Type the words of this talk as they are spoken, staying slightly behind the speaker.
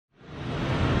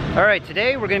All right,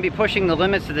 today we're going to be pushing the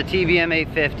limits of the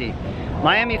TBM850.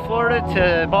 Miami, Florida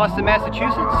to Boston,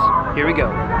 Massachusetts. Here we go.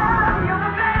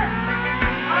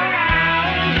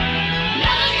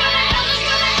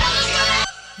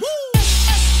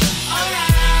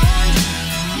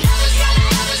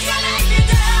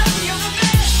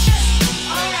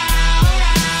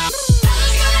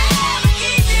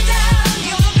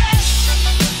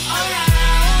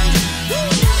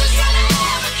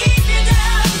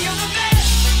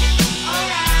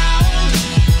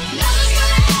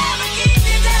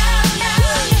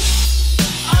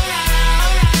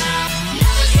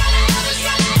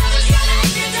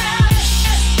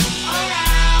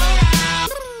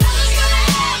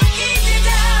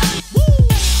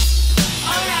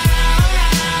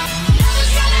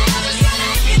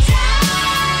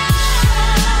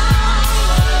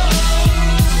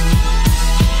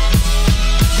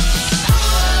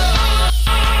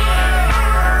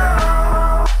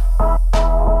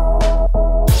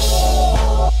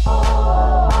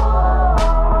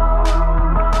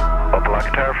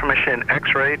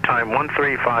 X-ray, time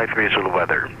 1353 Zulu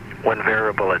weather. Wind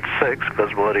variable at 6,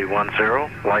 visibility 10,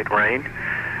 light rain.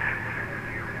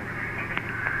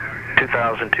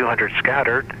 2,200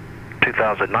 scattered,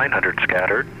 2,900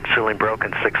 scattered, ceiling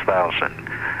broken 6,000.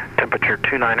 Temperature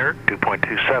 29er,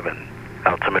 2.27.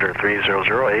 Altimeter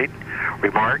 3008.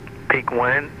 Remark, peak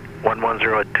wind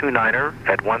 110 at 29er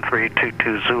at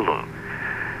 1322 Zulu.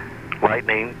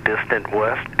 Lightning distant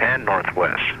west and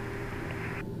northwest.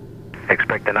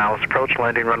 Expect analysis approach,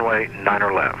 landing runway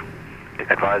 9 left.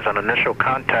 Advise on initial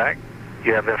contact.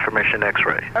 You have information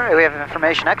X-ray. All right, we have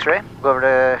information X-ray. We'll go over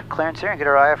to clearance here and get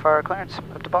our IFR clearance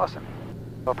up to Boston.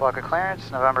 Block of clearance,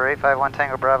 November 851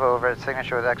 Tango Bravo over at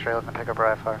signature with X-ray looking to pick up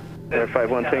our IFR.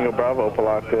 851 Tango Bravo,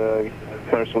 Opalock,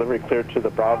 clearance delivery cleared to the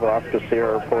Bravo Oscar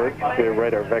Sierra Airport. Clear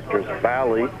radar vectors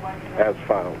Valley as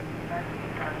filed.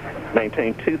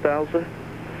 Maintain 2,000.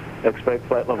 Expect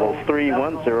flight level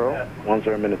 310,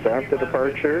 10 minutes after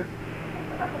departure.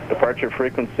 Departure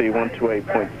frequency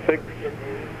 128.6,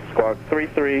 squawk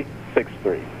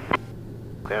 3363.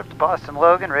 Clear up to Boston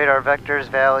Logan, radar vectors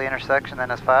Valley intersection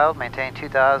then as filed. Maintain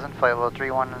 2000, flight level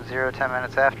 310, 10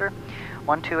 minutes after.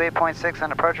 128.6 on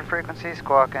departure frequency,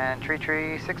 squawk and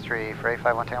 3363 for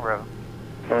 851 Tango Bravo.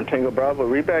 On Tango Bravo,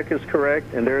 reback is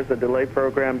correct, and there is a delay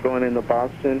program going into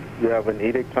Boston. You have an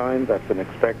edict time, that's an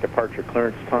expect departure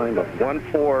clearance time of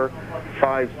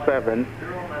 1457.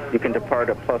 You can depart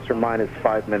at plus or minus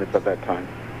 5 minutes of that time.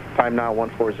 Time now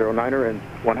 1409er and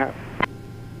 1/2.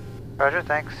 Roger,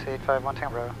 thanks, 851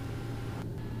 Tango Bravo. All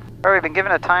right, we've been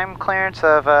given a time clearance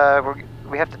of,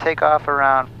 we have to take off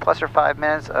around plus or 5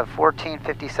 minutes of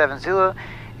 1457 Zulu.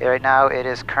 Right now it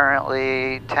is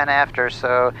currently 10 after,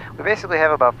 so we basically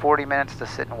have about 40 minutes to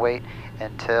sit and wait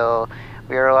until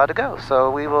we are allowed to go. So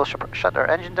we will shut our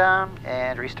engine down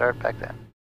and restart back then.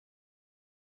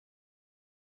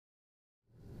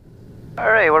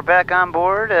 Alright, we're back on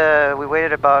board. We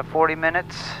waited about 40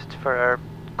 minutes for our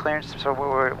clearance, so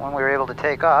when we were able to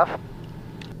take off.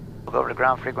 We'll go over to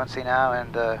ground frequency now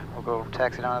and we'll go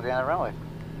taxi down to the end of the runway.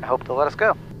 I hope they'll let us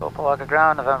go. Opalock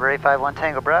ground, November 851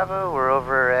 Tango Bravo. We're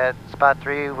over at spot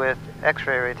 3 with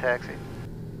X-ray rate taxi.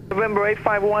 November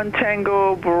 851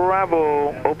 Tango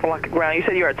Bravo, Opalock ground. You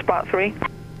said you're at spot 3?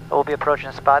 We'll be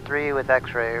approaching spot 3 with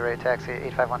X-ray rate taxi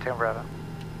 851 Tango Bravo.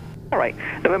 All right,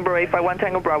 November 851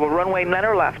 Tango Bravo, runway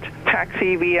 9 left.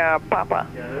 Taxi via Papa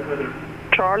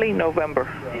Charlie November,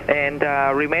 and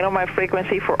remain on my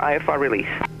frequency for IFR release.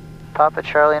 Papa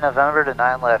Charlie November to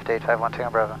 9 left, 851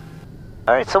 Tango Bravo.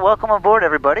 Alright, so welcome aboard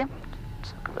everybody.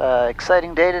 It's an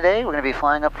exciting day today. We're going to be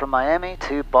flying up from Miami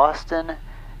to Boston,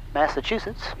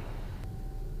 Massachusetts.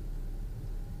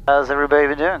 How's everybody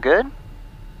been doing? Good?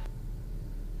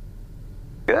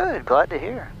 Good, glad to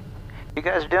hear. You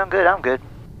guys are doing good, I'm good.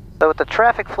 So with the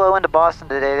traffic flow into Boston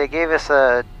today, they gave us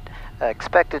a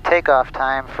expected takeoff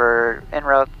time for en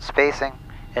route spacing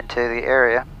into the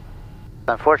area.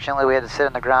 Unfortunately, we had to sit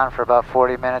on the ground for about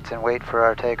 40 minutes and wait for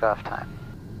our takeoff time.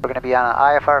 We're going to be on an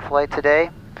IFR flight today.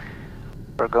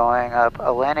 We're going up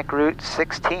Atlantic Route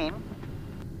 16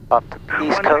 off the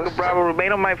East Coast. Bravo,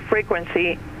 remain on my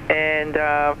frequency, and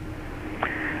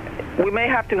we may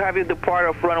have to have you depart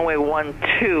off runway 12.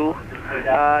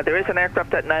 There is an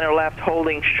aircraft at 9 left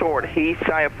holding short. He's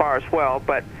IFR as well,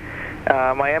 but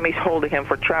Miami's holding him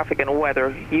for traffic and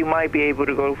weather. You might be able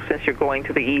to go since you're going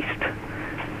to the east.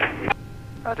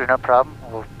 Roger, no problem.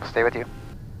 We'll stay with you.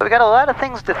 So we got a lot of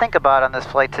things to think about on this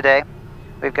flight today.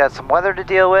 We've got some weather to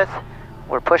deal with.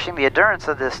 We're pushing the endurance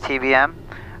of this TBM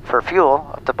for fuel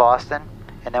up to Boston.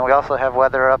 And then we also have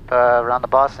weather up around the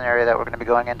Boston area that we're going to be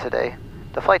going in today.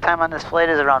 The flight time on this flight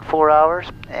is around 4 hours,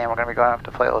 and we're going to be going up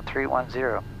to flight level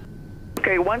 310.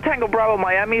 Okay, 1 Tango Bravo,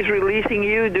 Miami is releasing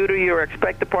you due to your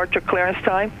expected departure clearance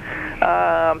time.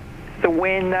 The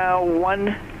wind now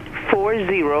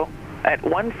 140 at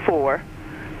 14,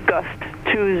 gust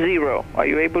 20. Are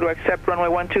you able to accept runway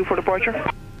 12 for departure?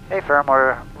 Hey firm,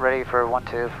 we're ready for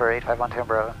 12 for 8512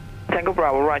 Bravo. Tango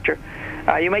Bravo, roger.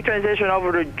 You may transition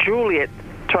over to Juliet.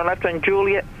 Turn left on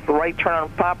Juliet, right turn on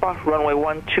Papa, runway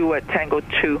 12 at Tango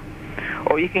 2.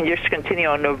 Or you can just continue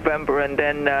on November and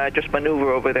then just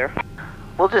maneuver over there.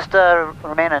 We'll just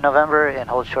remain in November and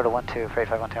hold short of 12 for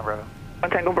 8512 Bravo.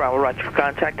 1 Tango Bravo, roger.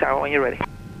 Contact tower when you're ready.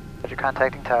 Roger,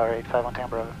 contacting tower, 8512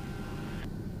 Bravo.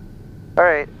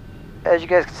 Alright, as you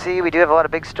guys can see, we do have a lot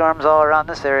of big storms all around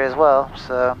this area as well,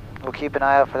 so we'll keep an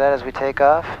eye out for that as we take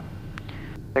off.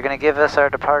 They're going to give us our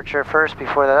departure first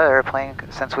before that other airplane,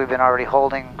 since we've been already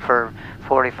holding for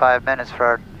 45 minutes for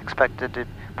our expected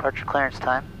departure clearance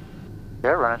time.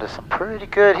 They're running into some pretty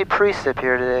good precip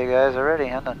here today, guys, already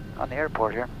on the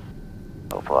airport here.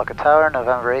 Opelika Tower,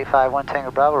 November 851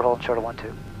 Tango Bravo, we're holding short of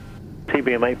 12.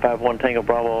 TBM851 Tango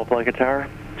Bravo, Opelika Tower.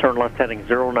 Turn left heading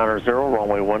 090,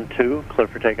 runway 12, clear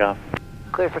for takeoff.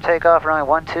 Clear for takeoff,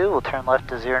 runway 12, we'll turn left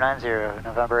to 090,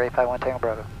 November 851 Tango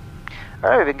Bravo.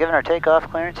 Alright, we've been given our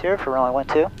takeoff clearance here for runway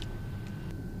 12.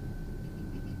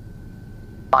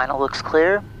 Final looks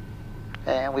clear,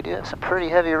 and we do have some pretty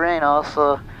heavy rain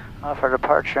also off our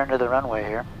departure into the runway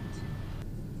here.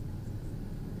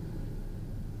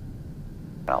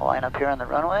 Gonna line up here on the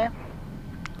runway,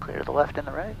 clear to the left and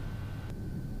the right.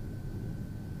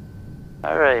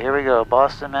 Alright, here we go,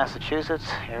 Boston, Massachusetts,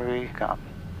 here we come.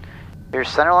 Here's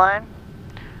center line,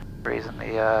 raising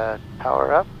the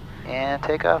power up, and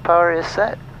takeoff power is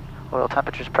set. Oil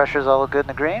temperatures, pressures all look good in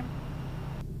the green.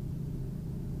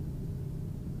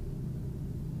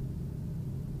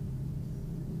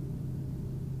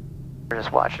 We're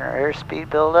just watching our airspeed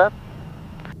build up,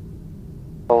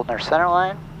 holding our center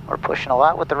line. We're pushing a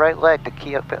lot with the right leg to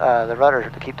keep up the rudder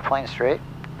to keep the plane straight.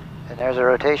 And there's our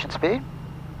rotation speed.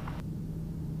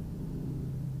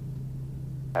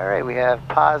 Alright, we have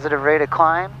positive rate of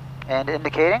climb and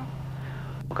indicating.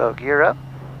 We'll go gear up.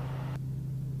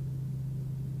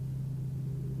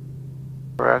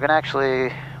 We're going to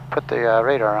actually put the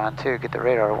radar on too, get the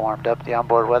radar warmed up, the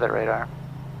onboard weather radar.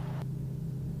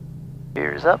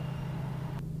 Gears up.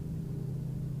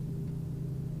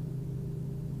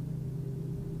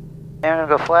 And we're going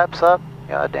to go flaps up,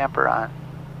 got a damper on.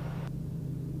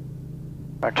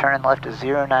 We're turning left to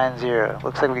 090.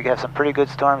 Looks like we have some pretty good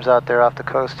storms out there off the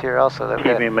coast here also that we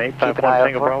got to keep an eye out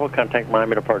Tango for. Bravo, contact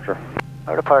Miami departure.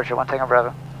 Our departure, 1 Tango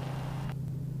Bravo.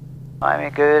 Miami,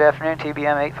 good afternoon,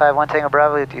 TBM851 Tango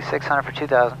Bravo with you 600 for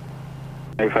 2000.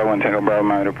 851 Tango Bravo,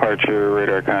 my departure,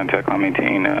 radar contact, I'll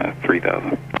maintain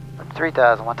 3000.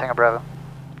 3000, 1 Tango Bravo.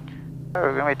 Right,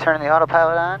 we're going to be turning the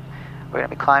autopilot on. We're going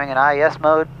to be climbing in IES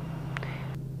mode.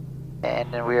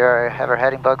 And then we have our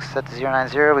heading bugs set to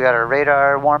 090. We got our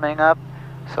radar warming up.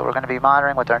 So we're going to be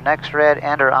monitoring with our next red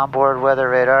and our onboard weather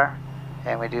radar.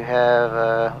 And we do have,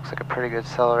 looks like a pretty good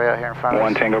accelerator out here in front of us.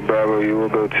 1 Tango Bravo, you will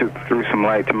go through some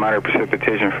light to moderate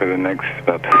precipitation for the next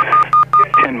about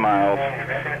 10 miles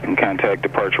and contact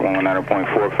departure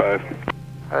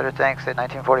 119.45. Roger, thanks, at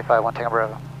 1945, 1 Tango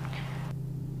Bravo.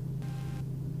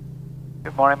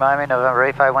 Good morning, Miami, November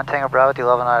 851 Tango Bravo with the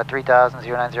 11 out of 3000,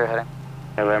 090 heading.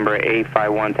 November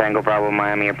 851 Tango Bravo,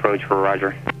 Miami approach for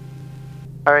Roger.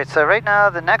 Alright, so right now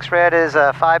the next rad is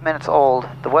 5 minutes old.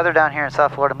 The weather down here in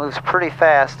South Florida moves pretty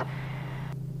fast.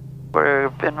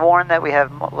 We've been warned that we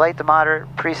have light to moderate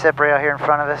precip right out here in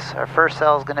front of us. Our first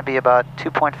cell is going to be about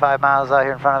 2.5 miles out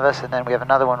here in front of us, and then we have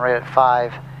another one right at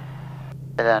 5,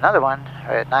 and then another one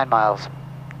right at 9 miles.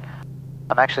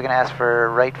 I'm actually going to ask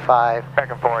for right 5. Back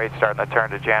and 48, starting the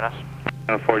turn to Janice.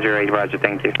 408, Roger,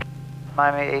 thank you.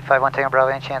 Miami 851 Tango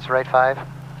Bravo, any chance right 5?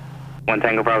 1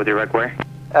 Tango Bravo, direct where?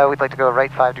 We'd like to go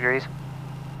right 5 degrees.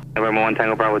 November 1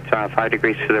 Tango Bravo, 5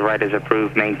 degrees to the right is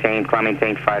approved, maintained, climb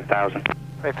maintained 5,000.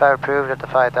 Right 5 approved at the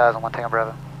 5,000, 1 Tango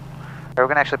Bravo. We're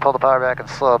going to actually pull the power back and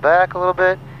slow it back a little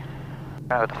bit.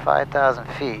 We're going to go to 5,000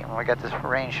 feet, and we got this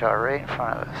rain shower right in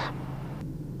front of us.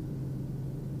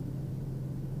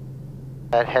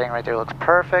 That heading right there looks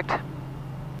perfect.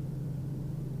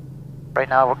 Right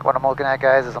now, what I'm looking at,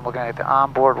 guys, is I'm looking at the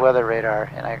onboard weather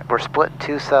radar, and we're splitting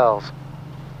 2 cells.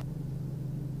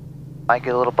 Might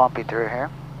get a little bumpy through here.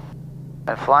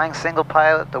 And flying single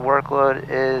pilot, the workload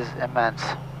is immense,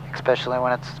 especially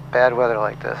when it's bad weather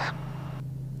like this.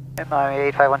 And Miami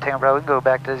 851 Tango Bravo, we can go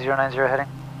back to 090 heading.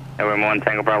 November 1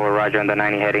 Tango Bravo, Roger on the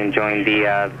 90 heading, join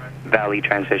the valley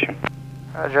transition.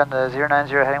 Roger on the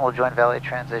 090 heading, we'll join valley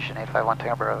transition 851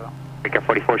 Tango Bravo. Brickyard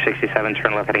 4467,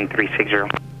 turn left heading 360.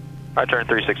 I turn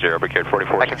 360, Brickyard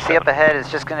 4467. I can see up ahead,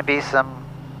 it's just going to be some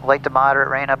light to moderate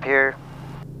rain up here.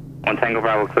 1 Tango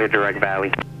Bravo, clear direct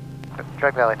valley.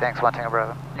 Direct valley, thanks, 1 Tango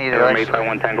Bravo. Need November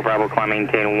 851 Tango Bravo, climb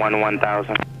maintain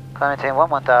 1000. Climb maintain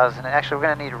 1000. Actually, we're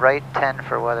going to need right 10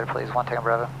 for weather, please, 1 Tango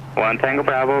Bravo. 1 Tango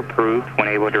Bravo, approved, when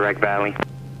able, direct valley.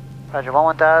 Roger,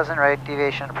 1000, right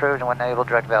deviation approved, and when able,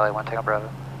 direct valley, 1 Tango Bravo.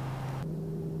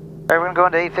 Alright, we're going to go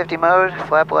into 850 mode,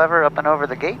 flap lever up and over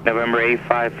the gate. November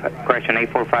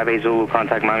 845A Zulu,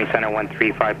 contact Miami Center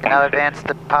 135.6. Now advance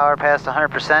the power past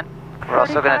 100%. We're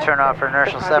also going to turn off our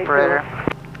inertial separator.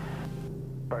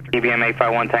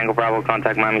 TBM851 Tango Bravo,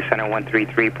 contact Miami Center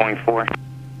 133.4.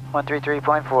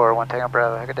 133.4, 1 Tango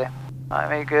Bravo, have a good day.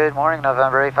 Miami, good morning,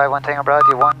 November 851 Tango Bravo,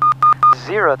 to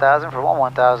 10,000 for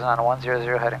 1000 on a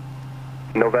 100 heading.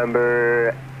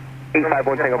 November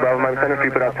 851 Tango Bravo, Miami Center,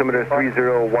 3-foot altimeter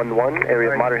 3011,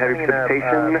 area of moderate heavy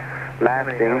precipitation,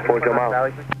 lasting 40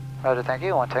 miles. Roger, thank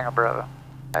you, 1 Tango Bravo.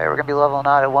 Alright, we're going to be leveling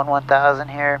out at 1000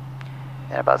 here.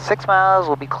 In about 6 miles,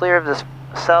 we'll be clear of this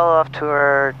cell off to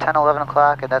our 10, 11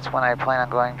 o'clock, and that's when I plan on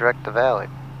going direct to Valley.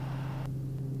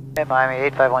 Hey, Miami,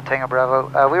 851 Tango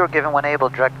Bravo. We were given when able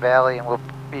direct Valley, and we'll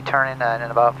be turning in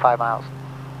about 5 miles.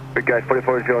 Big guy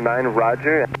 4409,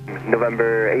 Roger.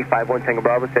 November 851 Tango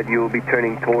Bravo said you will be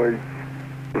turning towards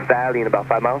Valley in about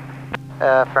 5 miles.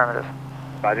 Affirmative.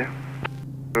 Roger.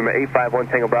 November 851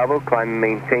 Tango Bravo, climb and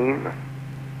maintain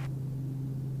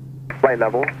flight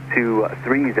level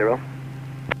 230.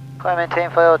 Climb maintain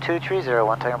flight level 230,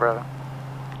 1 Tango Bravo.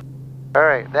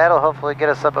 Alright, that'll hopefully get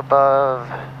us up above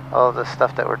all the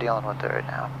stuff that we're dealing with there right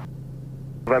now.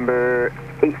 November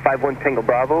 851 Tango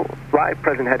Bravo, fly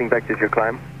present heading vectors your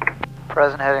climb.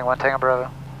 Present heading 1 Tango Bravo.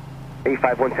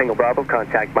 851 Tango Bravo,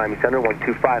 contact Miami Center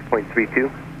 125.32.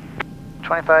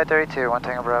 2532, 1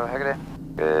 Tango Bravo, have a good day.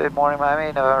 Good morning,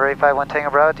 Miami, November 851 Tango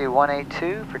Bravo, do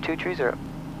 182 for 230.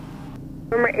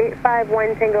 Number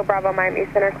 851 Tango Bravo, Miami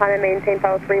Center, climb and maintain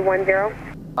flight level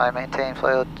 310. Climb maintain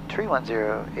flight level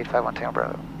 310, 851 Tango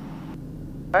Bravo.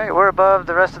 Alright, we're above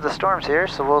the rest of the storms here,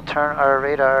 so we'll turn our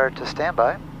radar to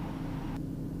standby.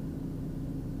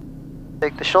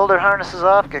 Take the shoulder harnesses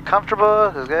off, get comfortable,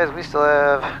 because guys, we still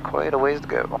have quite a ways to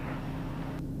go.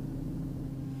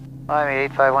 Miami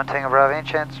 851 Tango Bravo, any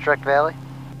chance direct Valley?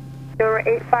 Number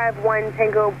 851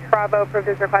 Tango Bravo, approved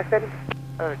as requested.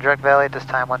 Direct Valley at this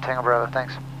time, 1 Tango Bravo,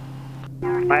 thanks.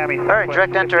 Miami. Alright,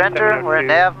 direct enter, we're in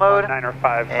nav mode, and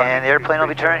the airplane will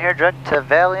be turning here direct to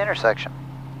Valley intersection.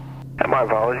 And my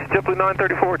apologies, JetBlue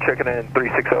 934 checking in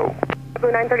 360.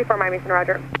 JetBlue 934, Miami Center,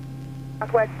 roger.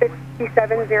 Southwest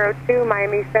 6702,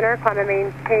 Miami Center, climb and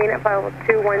maintain at flight level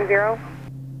 210.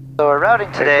 So our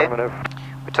routing today,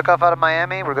 we took off out of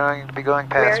Miami, we're going to be going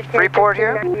past Freeport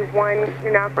here. We're going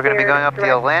to be going up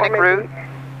the Atlantic route,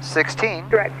 16.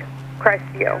 Direct,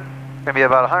 Crestview. We're going to be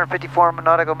about 154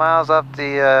 nautical miles off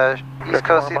the east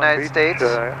coast of the United States,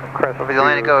 over the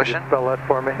Atlantic Ocean. We're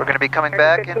going to be coming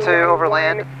back into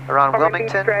overland around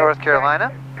Wilmington, North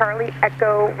Carolina. Charlie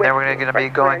Echo. Then we're going to be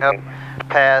going up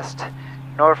past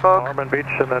Norfolk,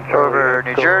 over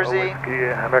New Jersey.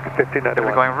 Then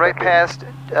we're going right past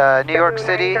New York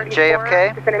City,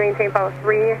 JFK.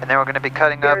 And then we're going to be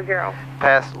cutting up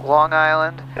past Long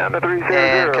Island and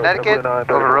Connecticut,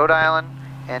 over Rhode Island,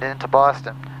 and into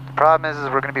Boston. The problem is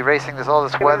we're going to be racing all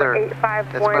this weather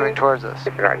that's moving towards us.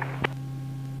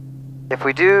 If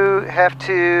we do have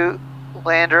to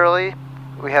land early,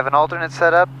 we have an alternate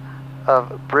setup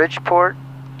of Bridgeport,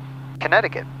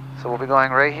 Connecticut. So we'll be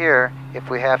going right here if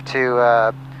we have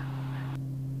to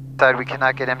decide we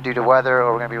cannot get in due to weather,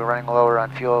 or we're going to be running lower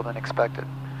on fuel than expected.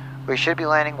 We should be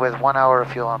landing with 1 hour of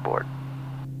fuel on board.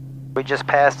 We just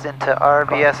passed into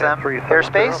RVSM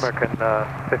airspace. We're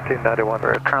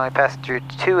currently passing through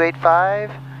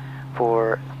 285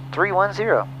 for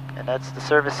 310, and that's the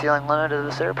service ceiling limit of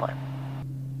this airplane.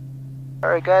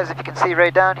 Alright guys, if you can see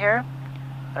right down here,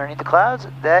 underneath the clouds,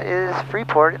 that is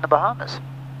Freeport in the Bahamas.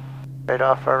 Right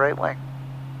off our right wing.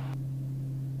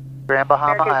 Grand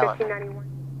Bahama Island.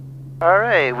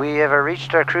 Alright, we have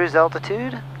reached our cruise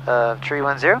altitude of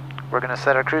 310. We're going to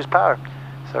set our cruise power.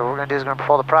 So what we're going to do is we're going to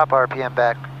pull the prop RPM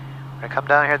back. We're going to come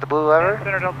down here at the blue lever,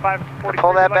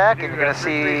 pull that back, and you're going to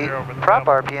see prop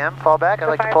RPM fall back. I'd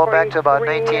like to pull it back to about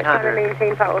 1900. There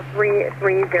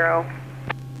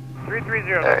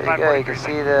you go, you can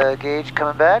see the gauge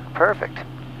coming back. Perfect.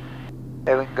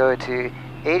 Then we can go to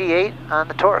 88 on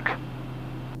the torque.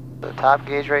 The top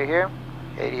gauge right here,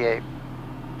 88.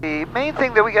 The main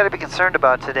thing that we got to be concerned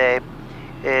about today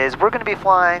is we're going to be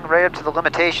flying right up to the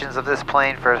limitations of this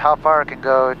plane for how far it can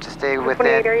go to stay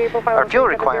within our fuel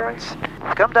requirements.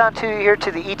 Come down to here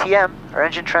to the ETM, our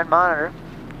engine trend monitor.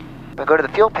 We'll go to the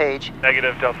fuel page.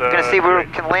 Negative Delta. We're going to see where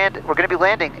we can land. We're going to be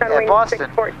landing at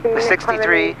Boston with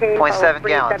 63.7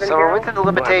 gallons. So we're within the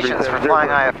limitations for flying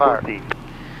IFR.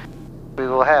 We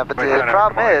will have, but the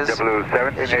problem is,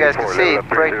 as you guys can see,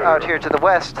 right out here to the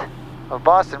west of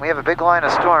Boston, we have a big line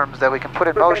of storms that we can put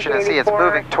in motion and see it's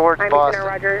moving towards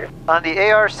Boston. On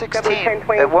the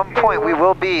AR-16, at one point we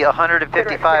will be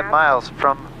 155 miles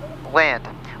from land.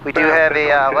 We do have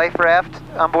a life raft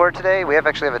on board today. We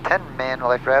actually have a 10-man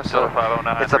life raft, so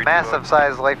it's a massive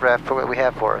size life raft for what we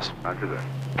have for us.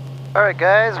 Alright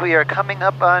guys, we are coming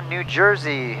up on New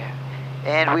Jersey,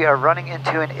 and we are running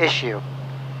into an issue.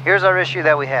 Here's our issue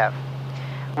that we have.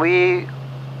 We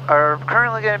are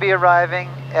currently going to be arriving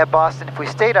at Boston, if we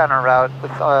stayed on our route,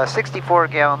 with 64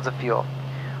 gallons of fuel.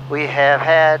 We have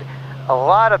had a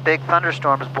lot of big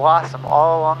thunderstorms blossom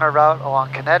all along our route,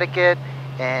 along Connecticut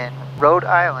and Rhode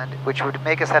Island, which would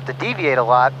make us have to deviate a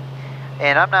lot,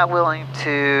 and I'm not willing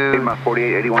to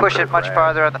push it much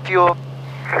farther on the fuel.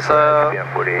 So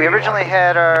we originally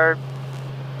had our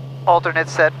alternate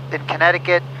set in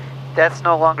Connecticut. That's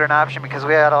no longer an option because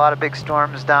we had a lot of big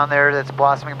storms down there that's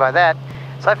blossoming by that.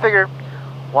 So I figured,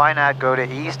 why not go to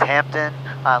East Hampton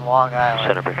on Long Island?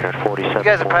 Center Code 47. You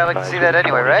guys would probably like to see that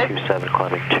anyway, right? 27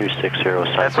 climbing 260.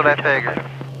 That's what I figured.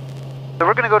 So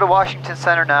we're going to go to Washington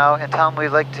Center now and tell them we'd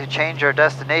like to change our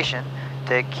destination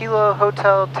to Kilo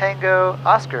Hotel Tango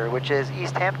Oscar, which is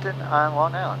East Hampton on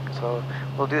Long Island. So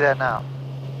we'll do that now.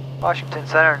 Washington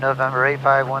Center, November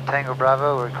 851 Tango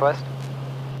Bravo, request.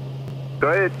 Go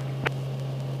ahead.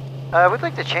 We'd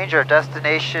like to change our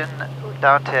destination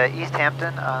down to East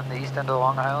Hampton on the east end of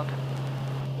Long Island.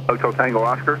 Hotel Tango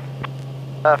Oscar.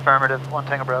 Affirmative, 1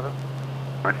 Tango Bravo.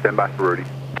 All right, stand by for Rudy.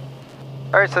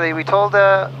 Alright, so we told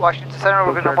Washington Center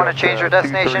we're going to want to change our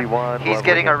destination. He's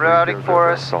getting a routing for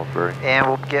us, and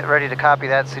we'll get ready to copy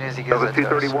that as soon as he gives it to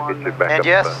us. And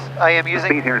yes, I am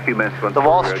using the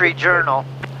Wall Street Journal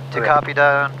to copy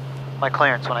down my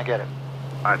clearance when I get it.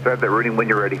 All right, sir, have that reading when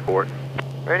you're ready for it.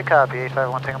 Ready to copy,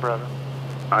 851 Tango Bravo.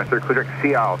 All right, sir, clear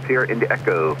Seattle, Sierra into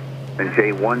Echo, and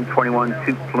J121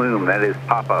 to Plume, that is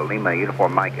Papa Lima,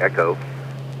 Uniform Mike Echo.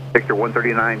 Victor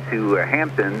 139 to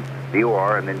Hampton,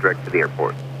 VOR, and then direct to the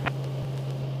airport.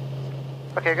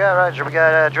 Okay, got Roger. We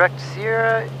got direct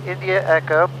Sierra, India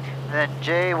Echo, and then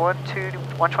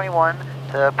J121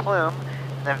 to Plume,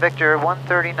 and then Victor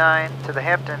 139 to the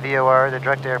Hampton VOR, the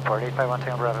direct airport, 851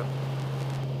 Tango Bravo.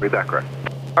 Read that correct.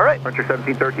 All right. Frontier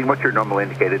 1713, what's your normal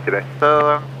indicated today?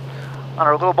 So, on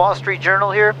our little Wall Street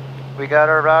Journal here, we got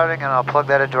our routing, and I'll plug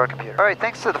that into our computer. All right,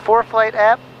 thanks to the 4Flight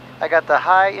app, I got the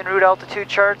high en route altitude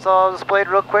charts all displayed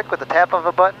real quick with the tap of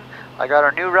a button. I got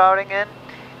our new routing in,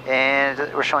 and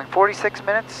we're showing 46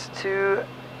 minutes to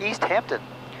East Hampton.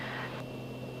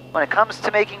 When it comes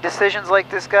to making decisions like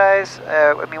this, guys,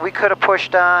 I mean, we could have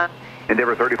pushed on,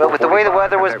 but with the way the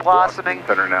weather was blossoming,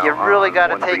 you really got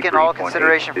to take in all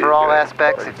consideration for all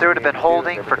aspects. If there would have been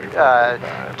holding for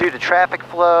due to traffic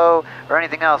flow or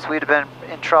anything else, we'd have been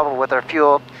in trouble with our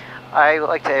fuel. I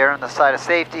like to err on the side of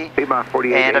safety, and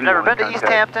I've never been to East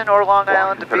Hampton or Long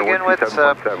Island to begin with,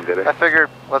 so I figured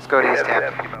let's go to East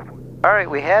Hampton. Alright,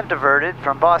 we have diverted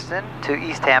from Boston to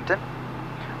East Hampton.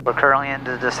 We're currently in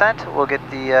the descent. We'll get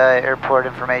the airport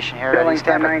information here at East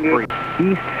Hampton.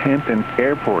 East Hampton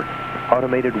Airport.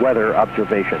 Automated weather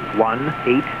observation.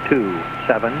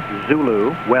 1827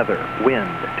 Zulu weather. Wind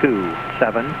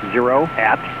 270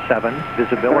 at 7.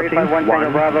 Visibility 10.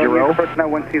 Bravo, approach now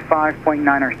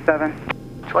 125.9 or 7.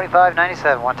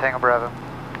 2597, 1 Tango Bravo.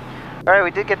 Alright,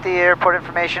 we did get the airport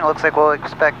information. It looks like we'll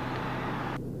expect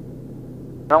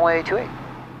runway 28.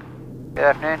 Good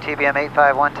afternoon,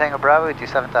 TBM851 Tango Bravo,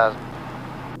 27000.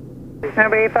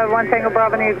 Number 851 Tango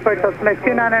Bravo needs approach altimeter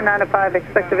 2995,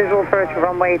 expect a visual approach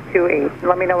runway 28.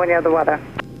 Let me know when you have the weather.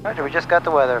 Roger, we just got the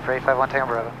weather for 851 Tango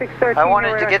Bravo. I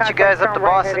wanted to get you guys up to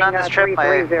Boston on this trip.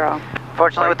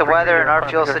 Unfortunately with the weather and our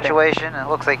fuel situation, it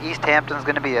looks like East Hampton's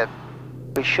going to be it.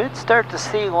 We should start to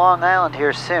see Long Island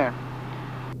here soon.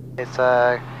 It's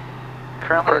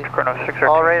currently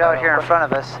all right out here in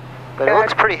front of us. But it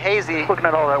looks pretty hazy. Looking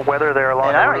at all that weather there along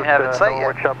and I don't even have it in sight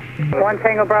yet. 1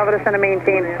 Tango Bravo to send a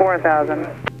maintain 4000.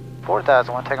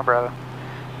 4000, 1 Tango Bravo.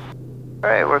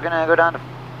 Alright, we're going to go down to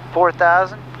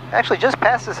 4000. Actually, just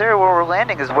past this area where we're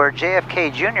landing is where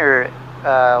JFK Jr.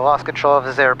 Lost control of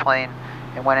his airplane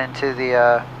and went into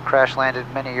the crash landed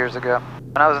many years ago.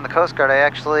 When I was in the Coast Guard, I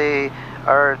actually,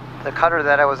 the cutter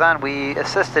that I was on, we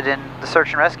assisted in the search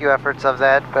and rescue efforts of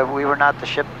that, but we were not the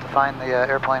ship to find the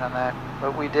airplane on that.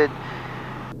 But we did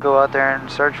go out there and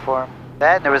search for him.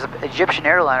 That, and there was an Egyptian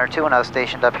airliner too when I was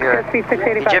stationed up here.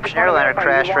 The Egyptian airliner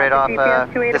crashed right off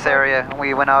this area, and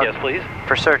we went out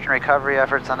for search and recovery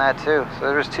efforts on that too. So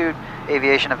there was 2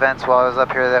 aviation events while I was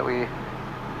up here that we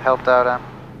helped out on.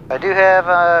 I do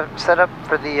have set up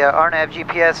for the RNAV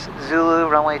GPS Zulu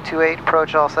runway 28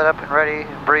 approach all set up and ready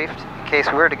and briefed in case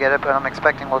we were to get it, but I'm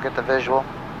expecting we'll get the visual.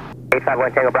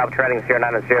 851 Tango Bravo trailing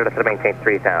 090 to maintain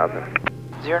 3000.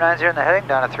 090 in the heading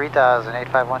down to 3000,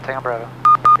 851 Tango Bravo.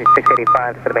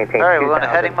 685 to maintain. Alright, we're going to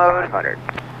heading mode.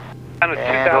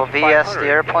 And we'll VS the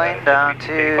airplane down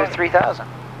to 3000.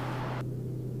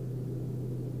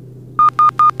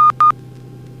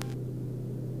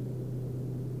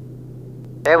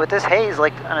 Yeah, with this haze,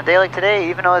 like on a day like today,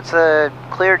 even though it's a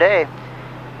clear day,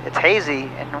 it's hazy,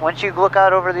 and once you look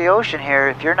out over the ocean here,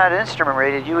 if you're not instrument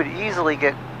rated, you would easily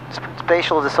get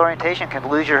spatial disorientation, can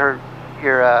lose your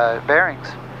bearings,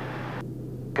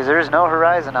 because there is no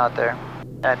horizon out there.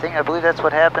 And I believe that's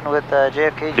what happened with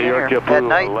JFK Jr. at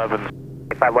night.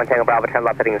 51 Tango Bravo, 10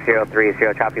 left heading 030,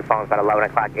 traffic falls about 11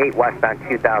 o'clock, 8 westbound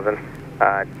 2000,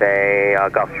 say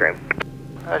Gulf Stream.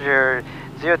 Roger,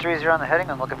 030 on the heading,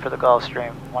 I'm looking for the Gulf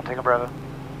Stream, 1 Tango Bravo.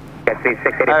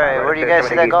 Alright, where do you guys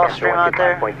see that Gulf Stream out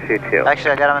there?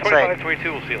 Actually, I got him in sight.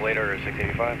 2522, we'll see you later,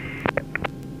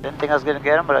 685. Didn't think I was going to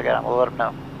get him, but I got him, we'll let him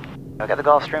know. I got the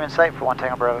Gulf Stream in sight for 1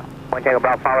 Tango Bravo. 1 Tango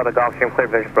Bravo, follow the Gulf Stream, clear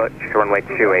visual approach to runway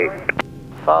 28.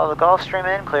 Follow the Gulf Stream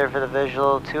in, clear for the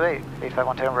visual 28,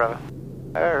 851 Tango Bravo.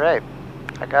 Alright,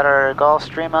 I got our Gulf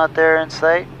Stream out there in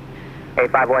sight.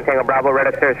 851 Tango Bravo,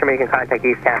 radar service for me, you can contact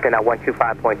East Hampton at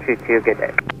 125.22, good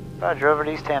day. Roger, over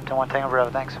to East Hampton, 1 Tango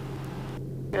Bravo, thanks.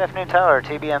 Good afternoon, Tower,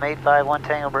 TBM850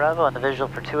 Tango Bravo on the visual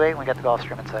for 28, and we got the Gulf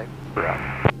Stream in sight.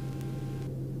 Yeah,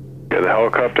 the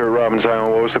helicopter, Robbins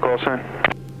Island, what was the call sign?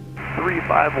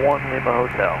 351 Lima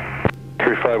Hotel.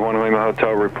 351 Lima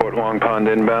Hotel, report Long Pond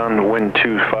inbound, wind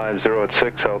 250 at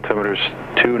 6, altimeter's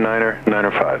 29er,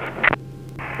 5.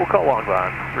 We'll call Long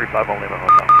Pond, 351 Lima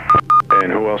Hotel.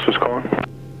 And who else was calling?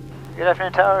 Good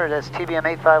afternoon, Tower, that's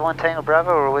TBM851 Tango Bravo,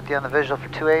 we're with you on the visual for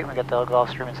 28, and we got the Gulf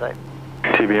Stream in sight.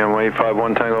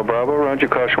 TBM851 Tango Bravo, roger,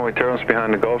 caution wake turbulence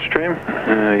behind the Gulf Stream.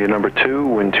 Your number 2,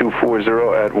 wind 240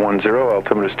 at 10,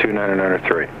 altimeter's 29er,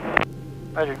 3.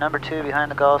 Roger, number 2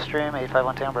 behind the Gulf Stream,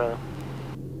 851 Tango Bravo.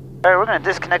 Alright, we're going to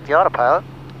disconnect the autopilot.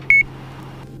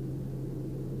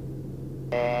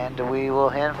 And we will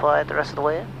hand fly it the rest of the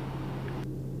way in.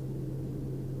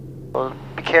 We'll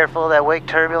be careful of that wake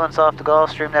turbulence off the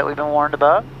Gulf Stream that we've been warned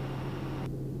about.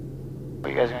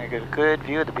 You guys are going to get a good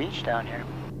view of the beach down here.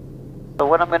 So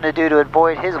what I'm going to do to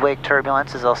avoid his wake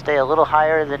turbulence is I'll stay a little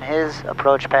higher than his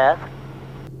approach path.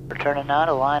 We're turning now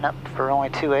to line up for runway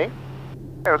 28.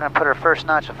 We're going to put our first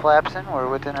notch of flaps in. We're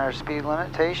within our speed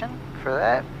limitation for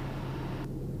that.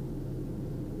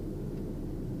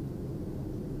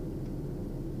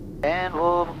 And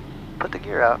we'll put the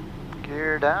gear out.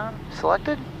 Gear down,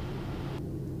 selected.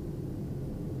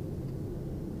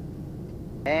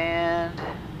 And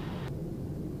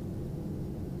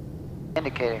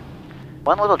indicating.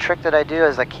 One little trick that I do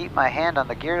is I keep my hand on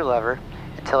the gear lever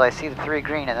until I see the 3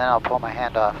 green, and then I'll pull my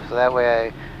hand off. So that way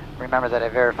I remember that I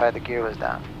verified the gear was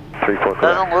down.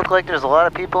 Doesn't look like there's a lot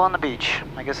of people on the beach.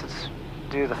 I guess it's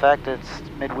due to the fact that it's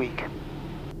midweek.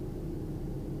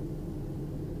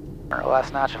 Our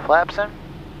last notch of flaps in.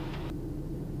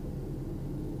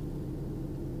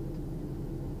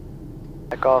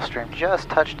 The Gulf Stream just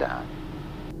touched down.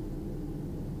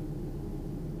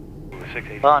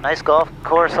 Oh, nice golf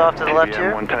course off to the left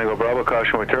here. 1 Tango Bravo,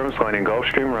 caution with turbulence, landing Gulf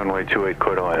Stream, runway 28,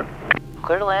 clear to land.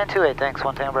 Clear to land, 28, thanks,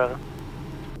 1 Tango Bravo.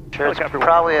 Sure, it's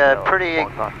probably a pretty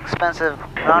expensive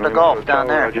round of golf down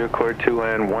there. Roger, cleared to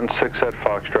land, 16 at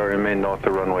Foxtrot, remain north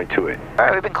of runway 28.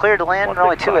 Alright, we've been cleared to land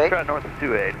runway 28. North of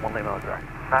 28, 1 Lima Hotel.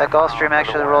 That Gulf Stream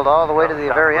actually rolled all the way to the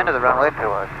very end of the runway.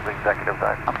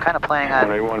 I'm kind of planning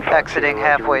on exiting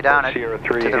halfway down it to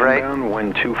the right.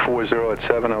 Wind 240 at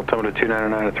 7, altimeter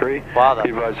 299 3. Wow,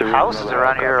 the houses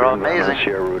around here are amazing.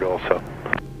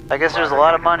 I guess there's a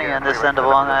lot of money on this end of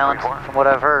Long Island, from what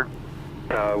I've heard.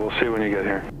 We'll see when you get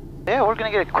here. Yeah, we're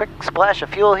going to get a quick splash of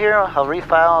fuel here. I'll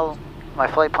refile my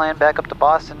flight plan back up to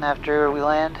Boston after we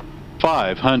land.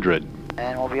 500.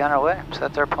 And we'll be on our way. So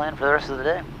that's our plan for the rest of the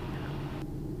day.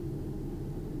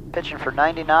 Pitching for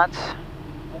 90 knots.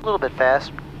 A little bit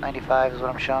fast. 95 is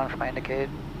what I'm showing for my indicated.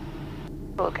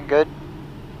 Looking good.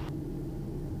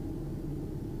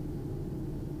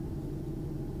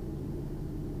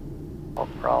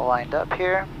 We're all lined up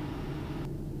here.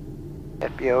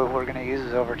 FBO we're going to use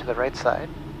is over to the right side.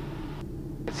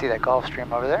 You can see that Gulf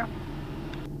Stream over there.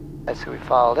 That's who we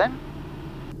followed in.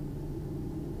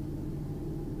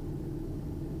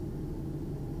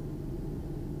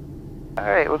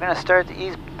 Alright, we're going to start to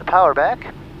ease the power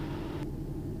back.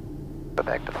 Go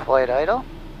back to flight idle.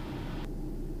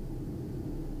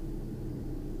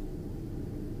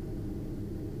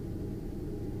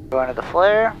 Go into the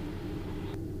flare.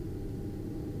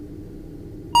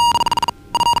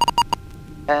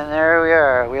 And there we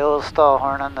are. We had a little stall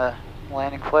horn on the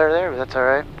landing flare there, but that's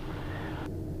alright.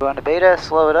 Go into beta,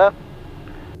 slow it up.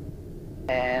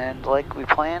 And like we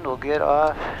planned, we'll get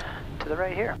off to the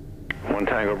right here. 1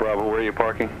 Tango Bravo, where are you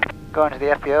parking? Going to the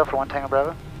FBO for 1 Tango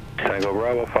Bravo. Tango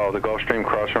Bravo, follow the Gulfstream,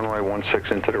 cross runway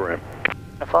 16 into the ramp.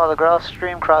 Follow the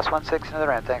Gulfstream, cross 16 into the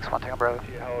ramp. Thanks, 1 Tango Bravo.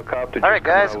 Helicopter. Alright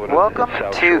guys, welcome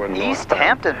to East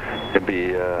Hampton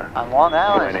on Long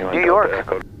Island, New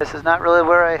York. This is not really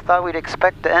where I thought we'd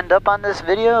expect to end up on this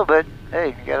video, but hey,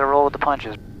 you gotta roll with the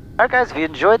punches. Alright guys, if you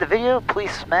enjoyed the video,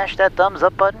 please smash that thumbs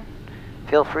up button.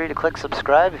 Feel free to click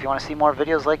subscribe if you want to see more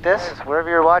videos like this. Wherever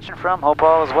you're watching from, hope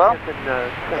all is well.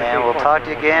 And we'll talk to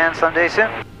you again someday soon.